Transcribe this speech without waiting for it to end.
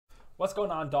What's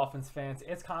going on, Dolphins fans?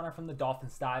 It's Connor from the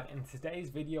Dolphins Dive. In today's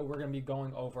video, we're going to be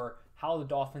going over how the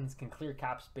Dolphins can clear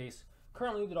cap space.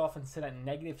 Currently, the Dolphins sit at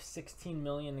negative $16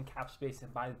 million in cap space,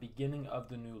 and by the beginning of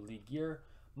the new league year,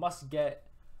 must get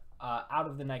out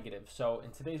of the negative. So in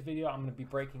today's video, I'm going to be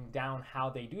breaking down how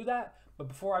they do that. But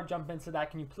before I jump into that,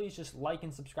 can you please just like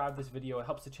and subscribe to this video? It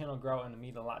helps the channel grow and it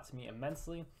means a lot to me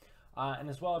immensely.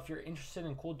 And as well, if you're interested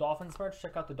in cool Dolphins merch,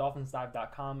 check out the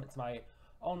dolphinsdive.com. It's my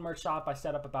own merch shop I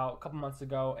set up about a couple months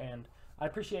ago, and I'd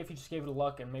appreciate if you just gave it a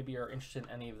look and maybe you're interested in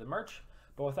any of the merch.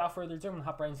 But without further ado, I'm going to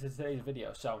hop right into today's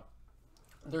video. So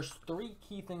there's three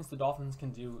key things the Dolphins can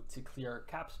do to clear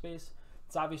cap space.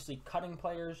 It's obviously cutting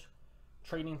players,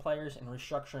 trading players, and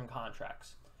restructuring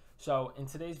contracts. So in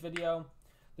today's video,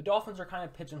 the Dolphins are kind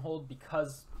of pigeonholed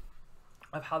because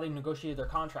of how they negotiated their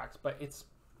contracts, but it's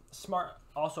smart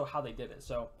also how they did it.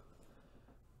 So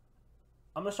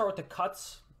I'm going to start with the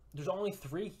cuts. There's only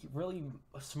three really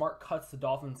smart cuts the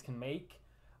Dolphins can make,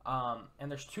 and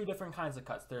there's two different kinds of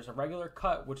cuts. There's a regular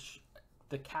cut, which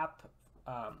the cap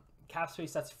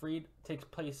space that's freed takes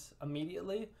place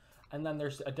immediately, and then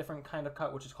there's a different kind of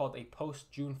cut, which is called a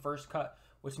post-June 1st cut,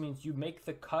 which means you make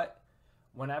the cut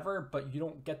whenever, but you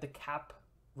don't get the cap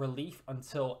relief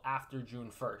until after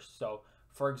June 1st. So,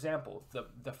 for example,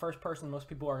 the first person most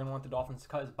people are going to want the Dolphins to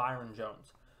cut is Byron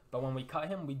Jones. But when we cut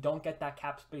him, we don't get that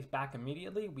cap space back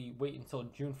immediately. We wait until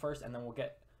June 1st, and then we'll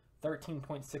get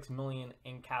 $13.6 million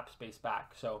in cap space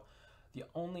back. So the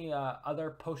only other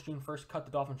post-June 1st cut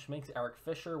the Dolphins should make is Eric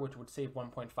Fisher, which would save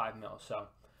 $1.5 million. So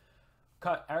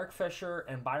cut Eric Fisher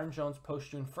and Byron Jones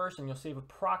post-June 1st, and you'll save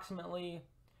approximately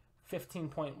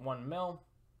 $15.1 million.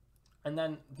 And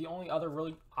then the only other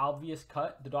really obvious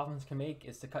cut the Dolphins can make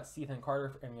is to cut Stephen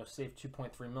Carter, and you'll save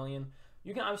 $2.3 million.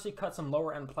 You can obviously cut some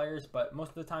lower end players, but most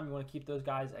of the time you want to keep those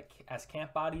guys as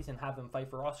camp bodies and have them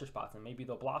fight for roster spots, and maybe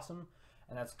they'll blossom,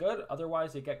 and that's good.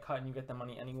 Otherwise, they get cut and you get the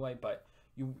money anyway, but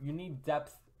you need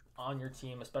depth on your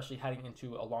team, especially heading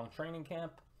into a long training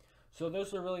camp. So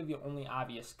those are really the only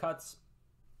obvious cuts.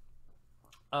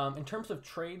 In terms of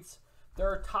trades, there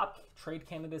are top trade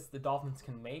candidates the Dolphins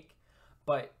can make,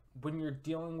 but when you're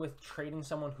dealing with trading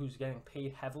someone who's getting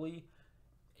paid heavily,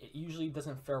 it usually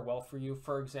doesn't fare well for you.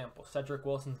 For example, Cedric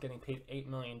Wilson's getting paid $8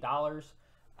 million.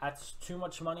 That's too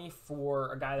much money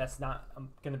for a guy that's not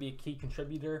going to be a key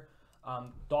contributor.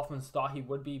 Dolphins thought he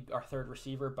would be our third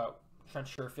receiver, but Trent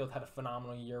Sherfield had a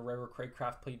phenomenal year. River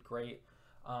Craycraft played great.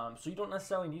 So you don't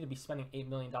necessarily need to be spending $8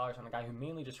 million on a guy who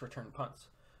mainly just returned punts.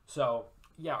 So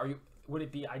yeah, would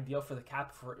it be ideal for the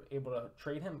cap if we're able to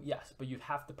trade him? Yes, but you'd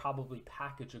have to probably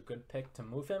package a good pick to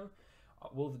move him.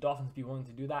 Will the Dolphins be willing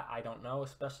to do that? I don't know,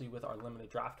 especially with our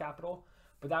limited draft capital.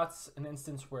 But that's an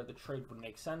instance where the trade would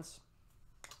make sense.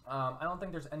 I don't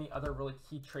think there's any other really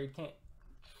key trade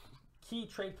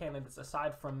candidates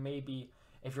aside from maybe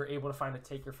if you're able to find a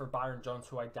taker for Byron Jones,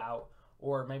 who I doubt,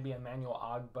 or maybe Emmanuel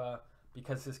Ogbah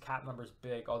because his cap number is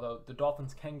big, although the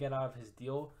Dolphins can get out of his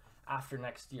deal after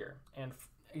next year. And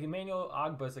Emmanuel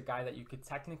Ogbah is a guy that you could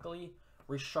technically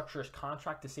restructure his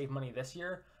contract to save money this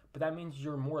year, but that means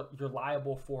you're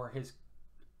liable for his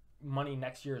money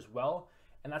next year as well.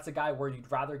 And that's a guy where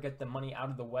you'd rather get the money out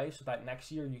of the way so that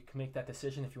next year you can make that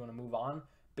decision if you want to move on,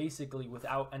 basically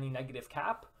without any negative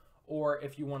cap, or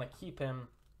if you want to keep him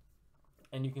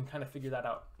and you can kind of figure that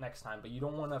out next time. But you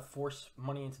don't want to force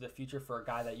money into the future for a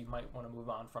guy that you might want to move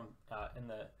on from in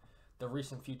the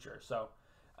recent future. So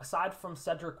aside from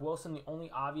Cedric Wilson, the only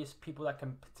obvious people that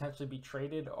can potentially be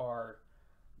traded are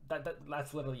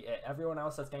that's literally it. Everyone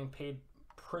else that's getting paid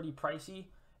pretty pricey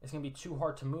is going to be too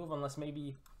hard to move unless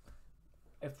maybe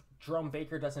if Jerome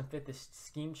Baker doesn't fit this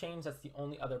scheme change, that's the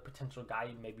only other potential guy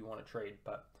you maybe want to trade.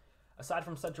 But aside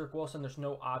from Cedric Wilson, there's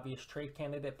no obvious trade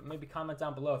candidate, but maybe comment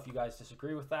down below if you guys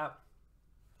disagree with that.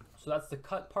 So that's the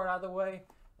cut part out of the way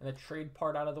and the trade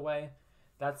part out of the way.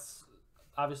 That's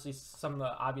obviously some of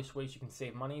the obvious ways you can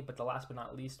save money, but the last but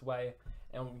not least way,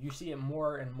 and you see it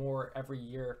more and more every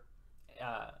year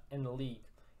in the league,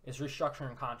 is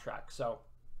restructuring contracts. So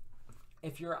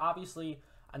if you're obviously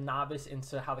a novice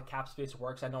into how the cap space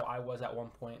works, I know I was at one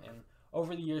point, and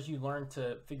over the years you learn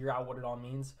to figure out what it all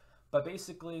means. But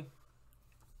basically,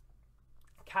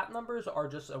 cap numbers are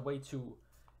just a way to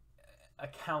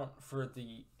account for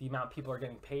the amount people are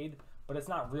getting paid, but it's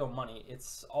not real money.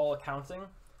 It's all accounting.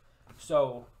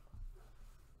 So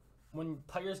when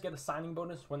players get a signing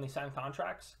bonus when they sign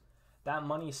contracts, that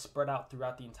money is spread out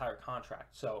throughout the entire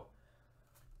contract. So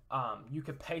you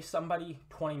could pay somebody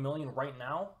 $20 million right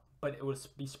now, but it would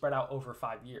be spread out over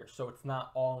 5 years. So it's not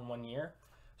all in 1 year.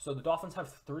 So the Dolphins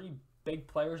have three big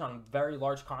players on very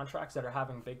large contracts that are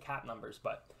having big cap numbers.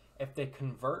 But if they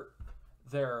convert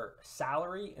their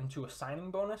salary into a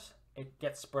signing bonus, it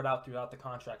gets spread out throughout the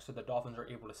contract, so the Dolphins are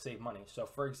able to save money. So,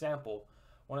 for example,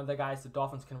 one of the guys the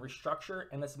Dolphins can restructure,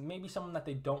 and that's maybe someone that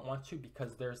they don't want to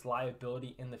because there's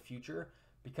liability in the future,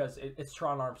 because it's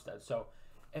Teron Armstead. So,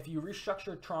 if you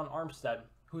restructure Teron Armstead,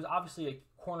 who's obviously a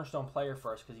cornerstone player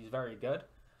for us because he's very good,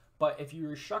 but if you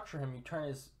restructure him, you turn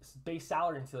his base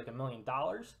salary into like $1 million,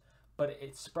 but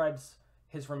it spreads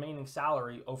his remaining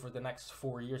salary over the next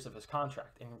 4 years of his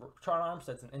contract. And Teron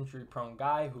Armstead's an injury-prone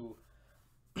guy who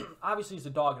obviously he's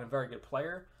a dog and a very good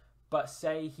player, but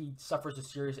say he suffers a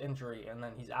serious injury and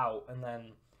then he's out and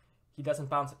then he doesn't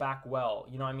bounce back well,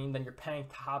 you know what I mean? Then you're paying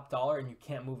top dollar and you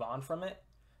can't move on from it,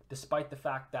 despite the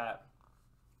fact that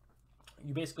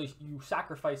you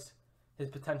sacrifice his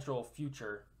potential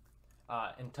future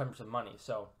in terms of money.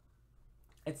 So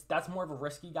that's more of a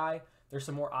risky guy. There's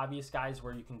some more obvious guys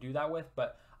where you can do that with,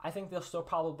 but I think they'll still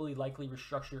probably likely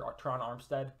restructure Teron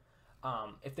Armstead.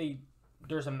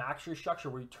 There's a max restructure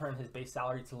where you turn his base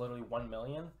salary to literally $1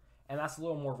 million, and that's a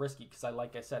little more risky because,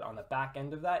 like I said, on the back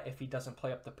end of that, if he doesn't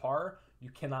play up to par, you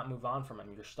cannot move on from him.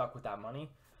 You're stuck with that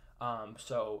money.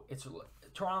 So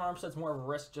Teron Armstead's more of a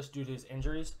risk just due to his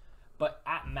injuries. But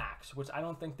at max, which I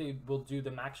don't think they will do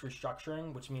the max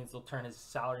restructuring, which means they'll turn his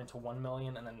salary into $1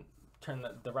 million and then turn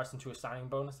the rest into a signing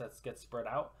bonus that gets spread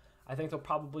out. I think they'll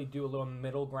probably do a little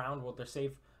middle ground where they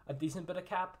save a decent bit of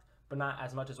cap, but not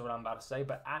as much as what I'm about to say.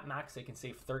 But at max, they can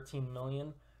save $13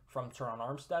 million from Teron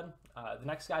Armstead. The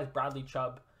next guy is Bradley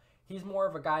Chubb. He's more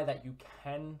of a guy that you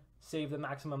can save the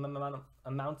maximum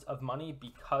amount of money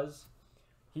because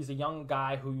he's a young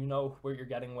guy who you know where you're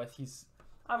getting with. He's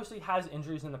obviously has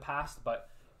injuries in the past, but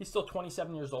he's still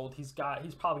 27 years old. He's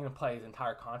probably going to play his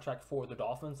entire contract for the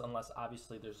Dolphins unless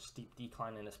obviously there's a steep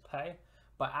decline in his pay.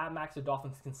 But at max, the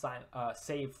Dolphins can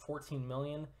save $14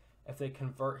 million if they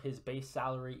convert his base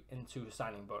salary into a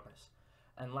signing bonus.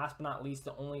 And last but not least,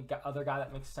 the only other guy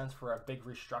that makes sense for a big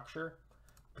restructure,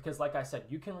 because like I said,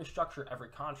 you can restructure every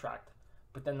contract,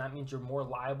 but then that means you're more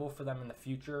liable for them in the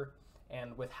future.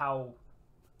 And with how,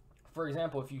 for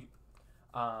example, if you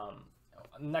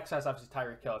next guy's obviously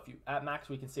Tyreek Hill. If you at max,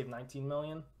 we can save $19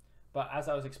 million. But as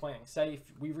I was explaining, say if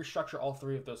we restructure all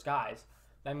three of those guys,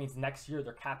 that means next year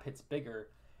their cap hits bigger,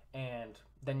 and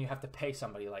then you have to pay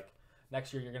somebody. Like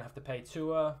next year, you're gonna have to pay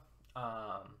Tua.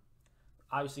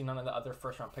 Obviously, none of the other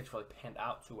first-round picks really panned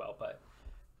out too well, but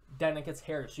then it gets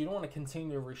hairy. So you don't want to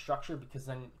continue to restructure because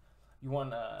then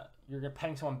you're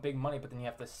paying someone big money, but then you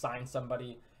have to sign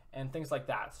somebody and things like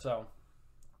that. So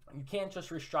you can't just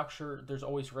restructure. There's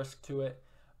always risk to it,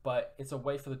 but it's a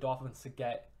way for the Dolphins to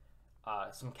get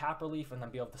some cap relief and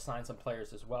then be able to sign some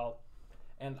players as well.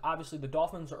 And obviously, the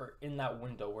Dolphins are in that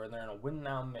window where they're in a win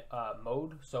now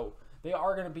mode, so they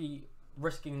are going to be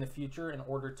risking the future in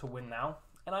order to win now.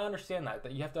 And I understand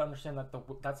that you have to understand that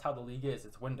that's how the league is.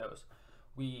 It's windows.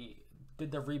 We did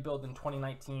the rebuild in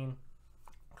 2019,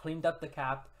 cleaned up the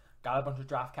cap, got a bunch of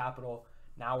draft capital.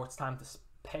 Now it's time to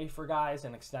pay for guys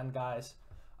and extend guys.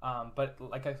 But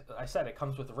like I said, it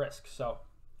comes with risk. So,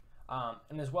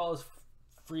 and as well as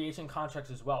free agent contracts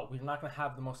as well. We're not going to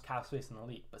have the most cap space in the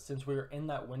league. But since we're in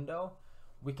that window,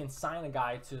 we can sign a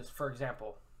guy to, for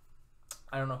example,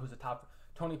 I don't know who's the top.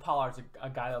 Tony Pollard's a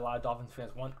guy that a lot of Dolphins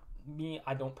fans want. Me,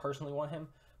 I don't personally want him.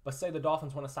 But say the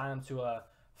Dolphins want to sign him to a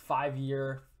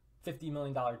 5-year, $50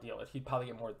 million deal. He'd probably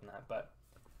get more than that. But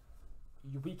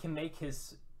we can make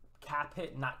his cap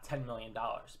hit not $10 million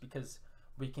because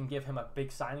we can give him a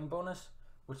big signing bonus,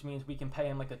 which means we can pay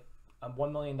him like a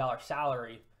 $1 million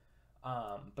salary,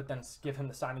 but then give him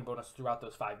the signing bonus throughout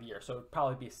those 5 years. So it would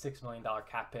probably be a $6 million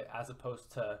cap hit as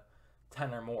opposed to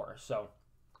 10 or more. So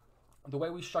the way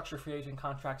we structure free agent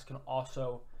contracts can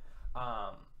also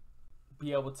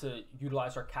be able to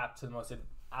utilize our cap to the most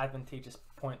advantageous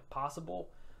point possible,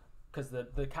 because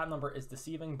the cap number is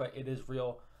deceiving, but it is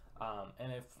real.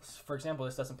 And if, for example,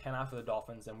 this doesn't pan out for the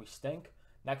Dolphins and we stink,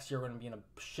 next year we're going to be in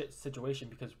a shit situation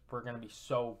because we're going to be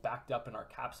so backed up in our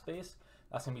cap space.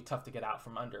 That's going to be tough to get out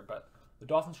from under. But the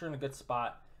Dolphins are in a good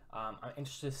spot. I'm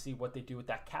interested to see what they do with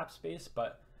that cap space,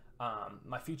 but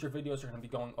my future videos are going to be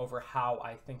going over how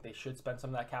I think they should spend some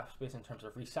of that cap space in terms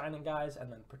of re-signing guys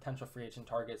and then potential free agent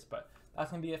targets. But that's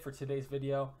going to be it for today's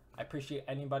video. I appreciate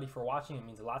anybody for watching. It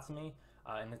means a lot to me.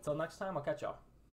 And until next time, I'll catch y'all.